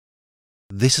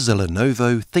This is a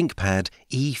Lenovo ThinkPad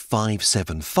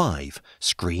E575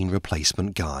 screen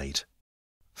replacement guide.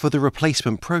 For the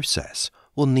replacement process,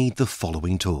 we'll need the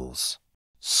following tools: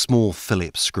 small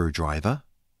Phillips screwdriver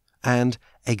and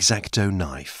X-Acto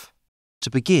knife. To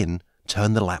begin,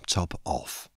 turn the laptop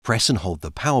off. Press and hold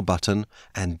the power button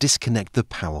and disconnect the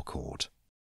power cord.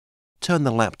 Turn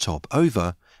the laptop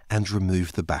over and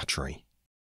remove the battery.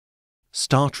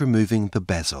 Start removing the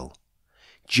bezel.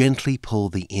 Gently pull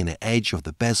the inner edge of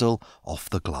the bezel off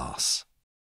the glass.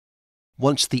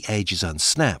 Once the edge is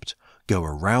unsnapped, go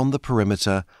around the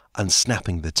perimeter,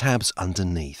 unsnapping the tabs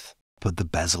underneath. Put the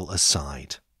bezel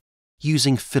aside.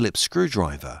 Using Phillips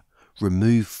screwdriver,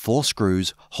 remove 4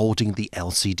 screws holding the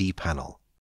LCD panel.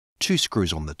 2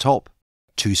 screws on the top,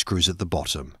 2 screws at the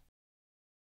bottom.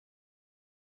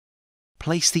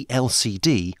 Place the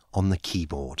LCD on the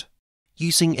keyboard.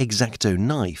 Using X-Acto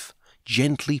knife,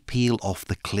 gently peel off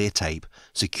the clear tape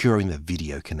securing the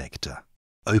video connector.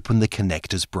 Open the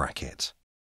connector's bracket.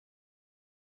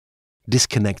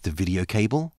 Disconnect the video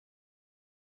cable.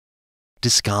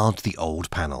 Discard the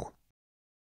old panel.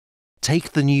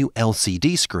 Take the new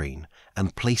LCD screen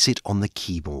and place it on the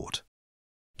keyboard.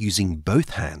 Using both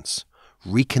hands,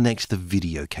 reconnect the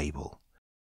video cable.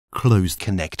 Close the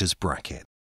connector's bracket.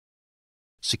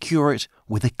 Secure it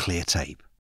with a clear tape.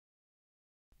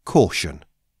 Caution: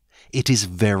 it is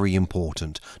very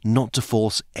important not to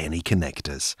force any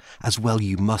connectors, as well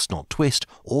you must not twist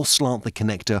or slant the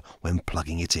connector when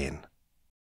plugging it in.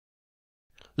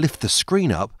 Lift the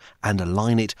screen up and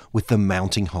align it with the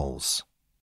mounting holes.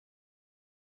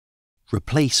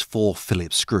 Replace 4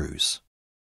 Phillips screws,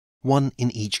 1 in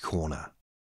each corner.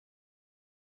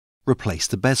 Replace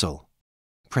the bezel.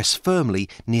 Press firmly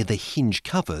near the hinge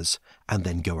covers and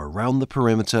then go around the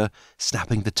perimeter,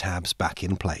 snapping the tabs back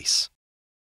in place.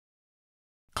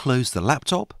 Close the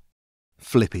laptop,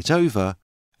 flip it over,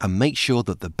 and make sure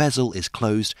that the bezel is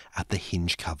closed at the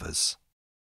hinge covers.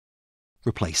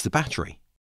 Replace the battery.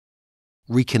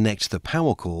 Reconnect the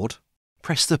power cord,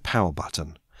 press the power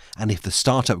button, and if the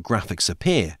startup graphics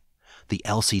appear, the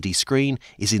LCD screen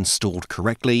is installed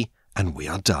correctly and we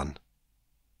are done.